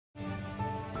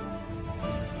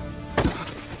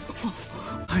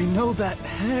I know that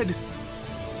head.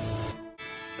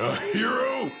 A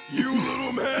hero? You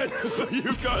little man?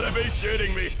 You gotta be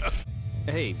shitting me.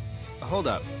 Hey, hold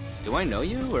up. Do I know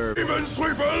you, or...? Demon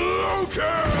Sleeper Loki!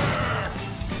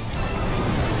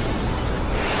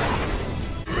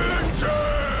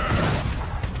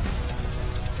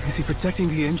 Is he protecting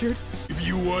the injured? Give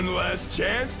you one last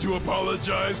chance to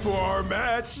apologize for our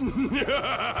match. Bring an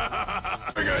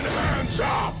hands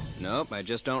up! Nope, I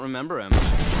just don't remember him.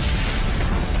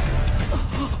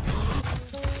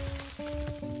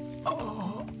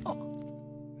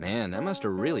 Man, that must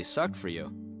have really sucked for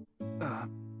you.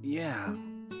 Yeah.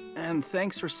 And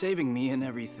thanks for saving me and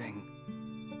everything.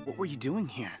 What were you doing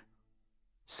here?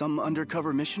 Some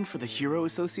undercover mission for the Hero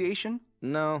Association?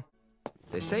 No.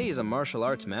 They say he's a martial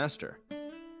arts master.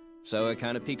 So it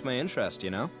kind of piqued my interest,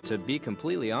 you know? To be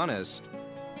completely honest,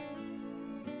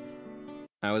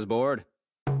 I was bored.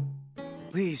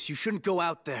 Please, you shouldn't go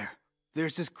out there.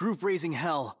 There's this group raising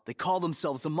hell. They call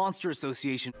themselves the Monster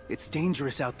Association. It's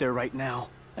dangerous out there right now.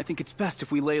 I think it's best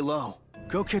if we lay low.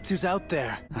 Goketsu's out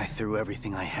there. I threw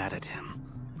everything I had at him,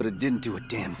 but it didn't do a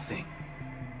damn thing.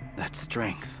 That's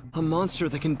strength. A monster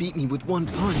that can beat me with one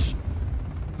punch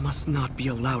must not be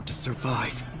allowed to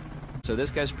survive. So this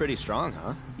guy's pretty strong,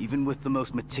 huh? Even with the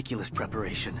most meticulous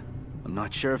preparation, I'm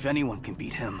not sure if anyone can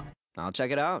beat him. I'll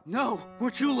check it out. No!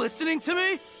 Weren't you listening to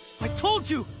me? I told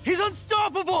you! He's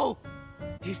unstoppable!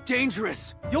 He's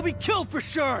dangerous! You'll be killed for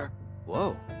sure!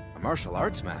 Whoa, a martial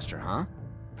arts master, huh?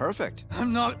 Perfect.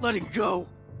 I'm not letting go!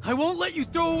 I won't let you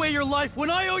throw away your life when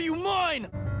I owe you mine!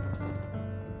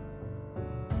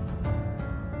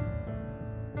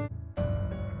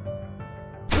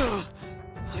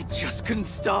 I just couldn't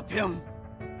stop him.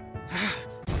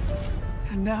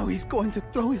 And now he's going to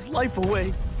throw his life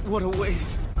away. What a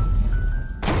waste.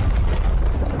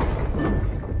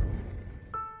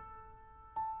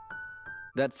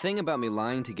 That thing about me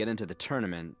lying to get into the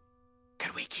tournament...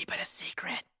 Could we keep it a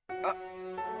secret?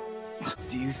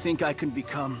 Do you think I can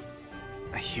become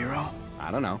a hero? I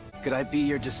don't know. Could I be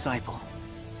your disciple?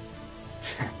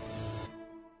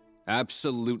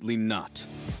 Absolutely not.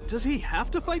 Does he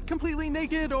have to fight completely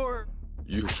naked, or...?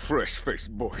 You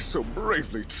fresh-faced boy so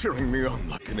bravely cheering me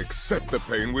on. I can accept the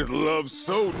pain with love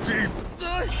so deep.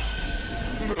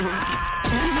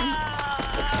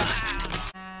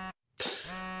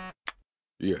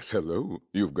 Yes, hello.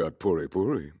 You've got Puri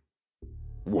Puri.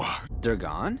 What? They're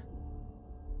gone?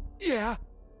 Yeah,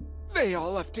 they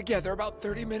all left together about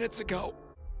 30 minutes ago.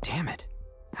 Damn it.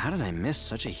 How did I miss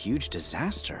such a huge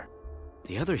disaster?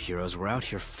 The other heroes were out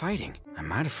here fighting. I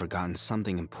might have forgotten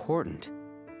something important.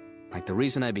 Like the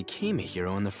reason I became a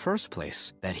hero in the first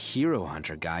place. That hero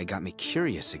hunter guy got me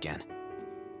curious again.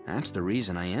 That's the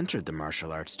reason I entered the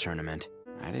martial arts tournament.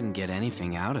 I didn't get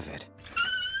anything out of it.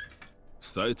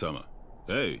 Saitama,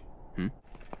 hey. Hmm?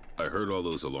 I heard all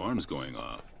those alarms going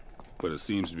off, but it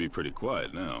seems to be pretty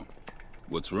quiet now.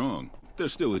 What's wrong?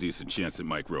 There's still a decent chance it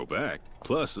might grow back.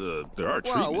 Plus, there are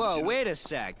treatments. Whoa, you know. wait a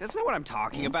sec. That's not what I'm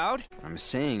talking about. I'm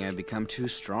saying I've become too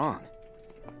strong.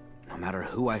 No matter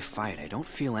who I fight, I don't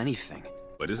feel anything.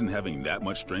 But isn't having that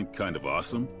much strength kind of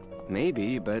awesome?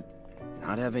 Maybe, but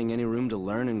not having any room to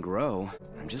learn and grow,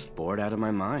 I'm just bored out of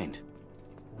my mind.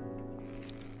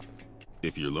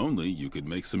 If you're lonely, you could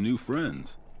make some new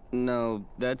friends. No,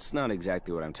 that's not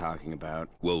exactly what I'm talking about.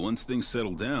 Well, once things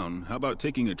settle down, how about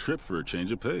taking a trip for a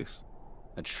change of pace?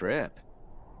 A trip?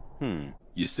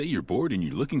 You say you're bored and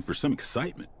you're looking for some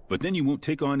excitement, but then you won't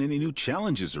take on any new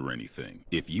challenges or anything.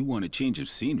 If you want a change of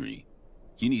scenery,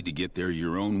 you need to get there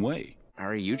your own way.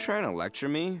 Are you trying to lecture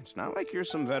me? It's not like you're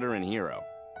some veteran hero.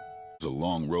 It's a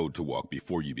long road to walk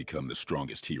before you become the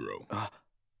strongest hero.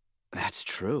 That's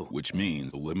true. Which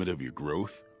means the limit of your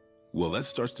growth? Well, that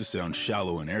starts to sound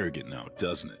shallow and arrogant now,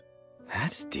 doesn't it?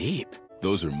 That's deep.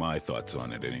 Those are my thoughts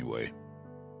on it anyway.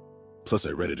 Plus,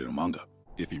 I read it in a manga.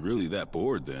 If you're really that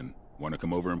bored, then want to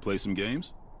come over and play some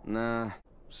games? Nah.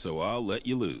 So I'll let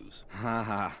you lose.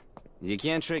 Haha. You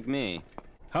can't trick me.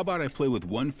 How about I play with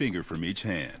one finger from each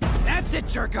hand? That's it,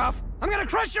 jerk-off! I'm gonna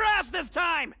crush your ass this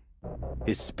time!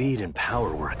 His speed and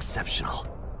power were exceptional.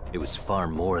 It was far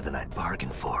more than I'd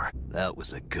bargained for. That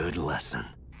was a good lesson.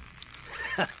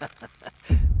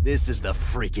 This is the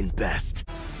freaking best.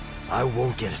 I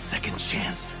won't get a second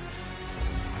chance.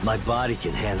 My body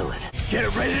can handle it.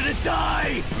 Get ready to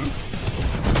die!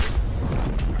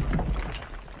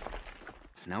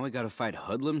 If now I gotta fight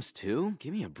hoodlums too?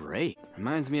 Give me a break.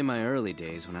 Reminds me of my early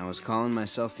days when I was calling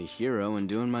myself a hero and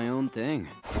doing my own thing.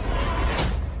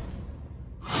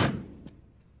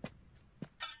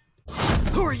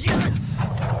 Who are you?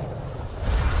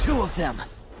 Two of them.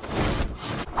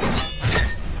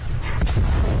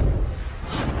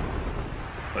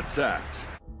 attacked.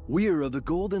 We're of the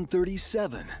Golden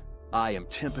 37. I am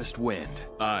Tempest Wind.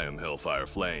 I am Hellfire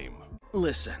Flame.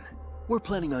 Listen, we're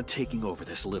planning on taking over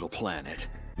this little planet.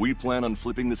 We plan on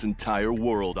flipping this entire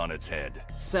world on its head.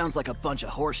 Sounds like a bunch of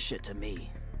horse shit to me.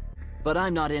 But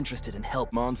I'm not interested in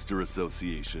help. Monster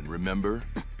Association, remember?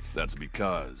 That's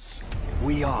because...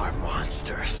 We are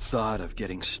monsters. Thought of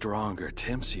getting stronger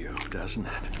tempts you, doesn't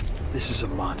it? This is a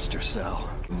monster cell.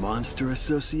 Monster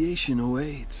Association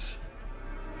awaits.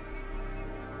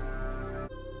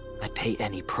 I'd pay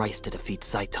any price to defeat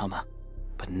Saitama.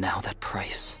 But now that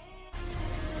price...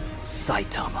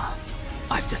 Saitama.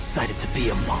 I've decided to be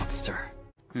a monster.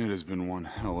 It has been one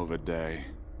hell of a day.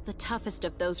 The toughest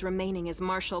of those remaining is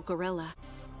Marshal Gorilla.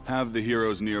 Have the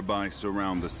heroes nearby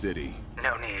surround the city.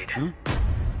 No need. Huh?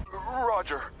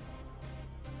 Roger.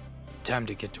 Time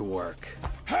to get to work.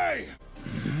 Hey!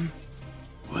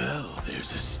 Well,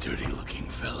 there's a sturdy-looking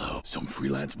fellow. Some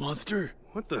freelance monster?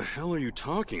 What the hell are you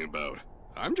talking about?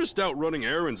 I'm just out running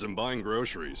errands and buying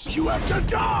groceries. You have to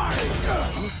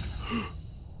die!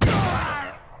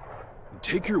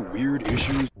 Take your weird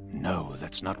issues... No,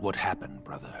 that's not what happened,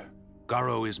 brother.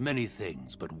 Garo is many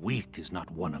things, but weak is not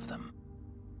one of them.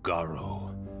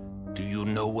 Garo, do you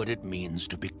know what it means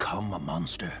to become a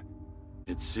monster?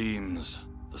 It seems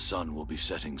the sun will be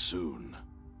setting soon.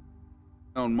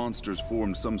 Found monsters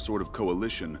formed some sort of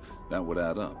coalition. That would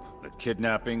add up. The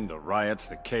kidnapping, the riots,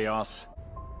 the chaos.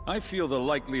 I feel the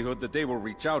likelihood that they will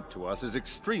reach out to us is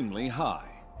extremely high.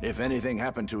 If anything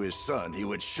happened to his son, he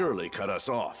would surely cut us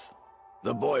off.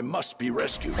 The boy must be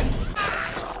rescued.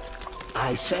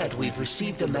 I said we've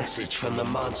received a message from the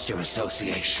Monster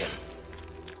Association.